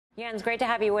Jens, great to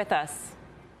have you with us.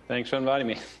 Thanks for inviting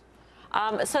me.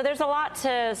 So there's a lot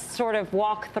to sort of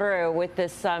walk through with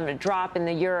this drop in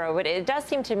the euro, but it does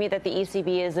seem to me that the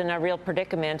ECB is in a real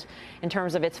predicament in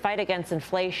terms of its fight against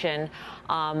inflation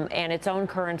and its own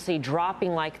currency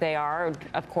dropping like they are,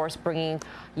 of course, bringing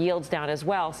yields down as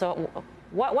well. So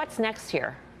what's next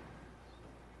here?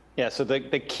 Yeah, so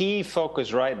the key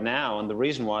focus right now, and the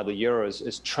reason why the euro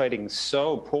is trading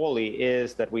so poorly,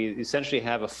 is that we essentially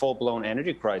have a full-blown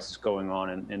energy crisis going on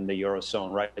in the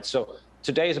eurozone, right? So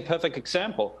today is a perfect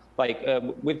example. Like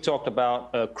we've talked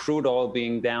about crude oil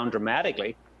being down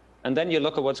dramatically, and then you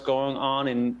look at what's going on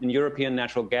in European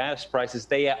natural gas prices.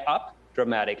 They are up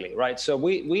dramatically, right? So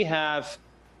we have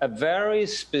a very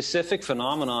specific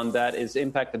phenomenon that is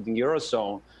impacting the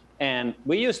eurozone. And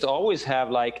we used to always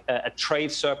have like a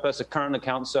trade surplus, a current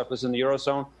account surplus in the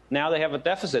eurozone. Now they have a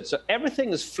deficit. So everything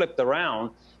is flipped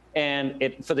around. And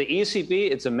for the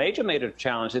ECB, it's a major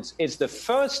challenge. It's the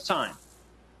first time,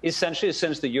 essentially,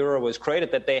 since the euro was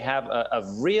created, that they have a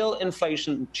real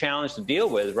inflation challenge to deal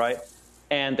with, right?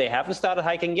 And they haven't started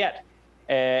hiking yet.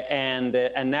 And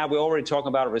now we're already talking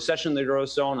about a recession in the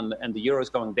eurozone, and the euro is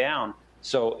going down.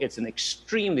 So it's an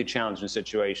extremely challenging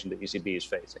situation the ECB is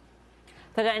facing.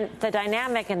 The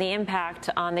dynamic and the impact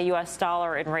on the U.S.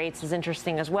 dollar and rates is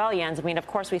interesting as well, Jens. I mean, of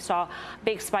course, we saw a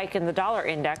big spike in the dollar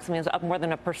index. I mean, it was up more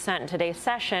than 1% in today's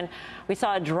session. We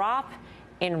saw a drop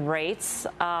in rates.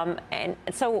 And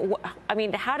so, I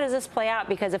mean, how does this play out?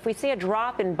 Because if we see a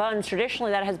drop in bonds,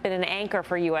 traditionally that has been an anchor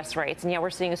for U.S. rates. And yet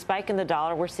we're seeing a spike in the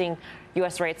dollar. We're seeing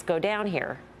U.S. rates go down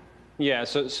here. Yeah,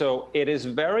 so it is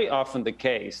very often the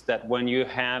case that when you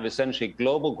have essentially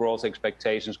global growth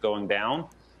expectations going down,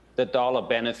 the dollar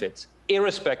benefits,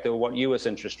 irrespective of what U.S.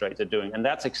 interest rates are doing. And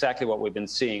that's exactly what we've been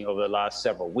seeing over the last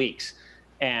several weeks.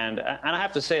 And I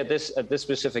have to say at this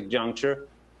specific juncture,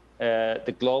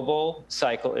 the global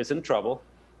cycle is in trouble.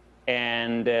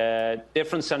 And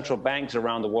different central banks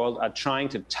around the world are trying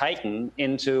to tighten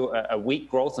into a weak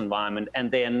growth environment,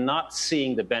 and they are not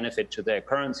seeing the benefit to their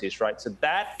currencies, right? So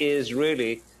that is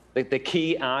really the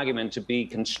key argument to be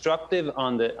constructive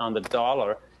on the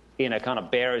dollar in a kind of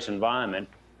bearish environment.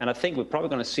 And I think we're probably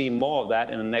going to see more of that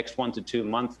in the next 1 to 2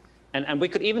 months. And we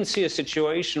could even see a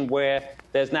situation where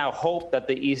there's now hope that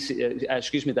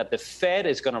that the Fed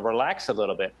is going to relax a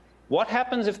little bit. What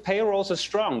happens if payrolls are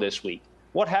strong this week?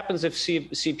 What happens if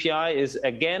CPI is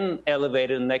again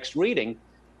elevated in the next reading?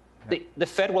 The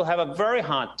Fed will have a very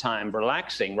hard time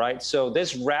relaxing, right? So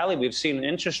this rally we've seen in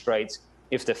interest rates,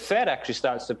 if the Fed actually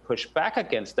starts to push back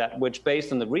against that, which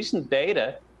based on the recent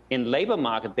data in labor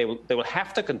market, they will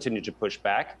have to continue to push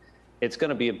back. It's going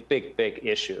to be a big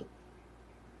issue.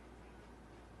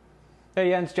 Hey,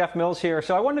 Jens, Jeff Mills here.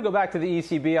 So I wanted to go back to the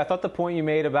ECB. I thought the point you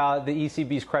made about the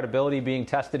ECB's credibility being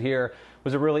tested here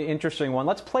was a really interesting one.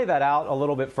 Let's play that out a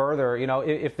little bit further. You know,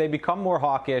 if they become more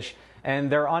hawkish and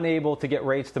they're unable to get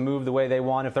rates to move the way they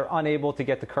want, if they're unable to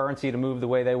get the currency to move the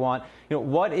way they want, you know,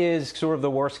 what is sort of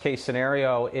the worst case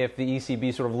scenario if the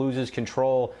ECB sort of loses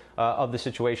control of the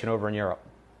situation over in Europe?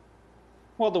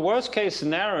 Well, the worst case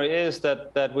scenario is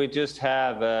that we just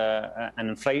have an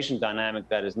inflation dynamic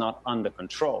that is not under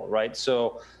control, right?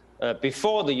 So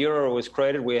before the euro was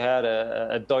created, we had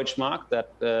a Deutschmark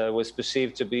that was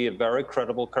perceived to be a very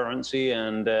credible currency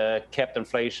and kept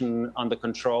inflation under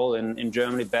control in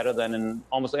Germany better than in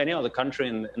almost any other country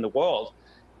in the world.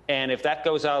 And if that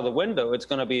goes out of the window, it's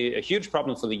going to be a huge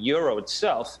problem for the euro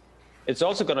itself. It's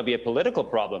also going to be a political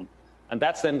problem. And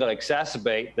that's then going to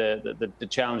exacerbate the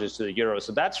challenges to the euro.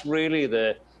 So that's really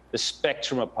the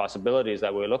spectrum of possibilities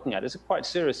that we're looking at. It's a quite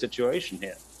serious situation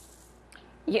here.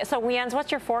 Yeah. So, Jens, what's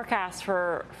your forecast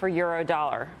for euro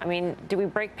dollar? I mean, do we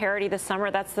break parity this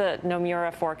summer? That's the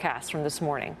Nomura forecast from this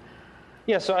morning.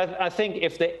 Yeah, so I think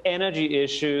if the energy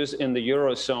issues in the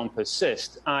eurozone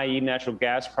persist, i.e. natural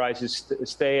gas prices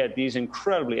stay at these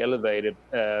incredibly elevated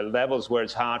levels where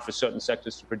it's hard for certain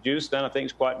sectors to produce, then I think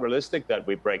it's quite realistic that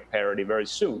we break parity very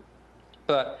soon.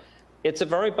 But it's a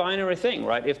very binary thing,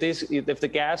 right? If the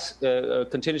gas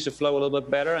continues to flow a little bit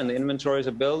better and the inventories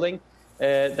are building,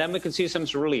 then we can see some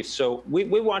relief. So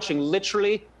we're watching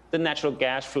literally the natural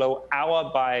gas flow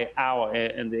hour by hour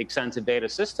in the extensive data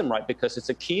system, right? Because it's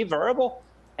a key variable.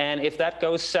 And if that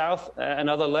goes south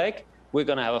another leg, we're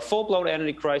going to have a full-blown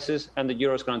energy crisis and the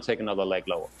euro is going to take another leg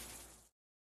lower.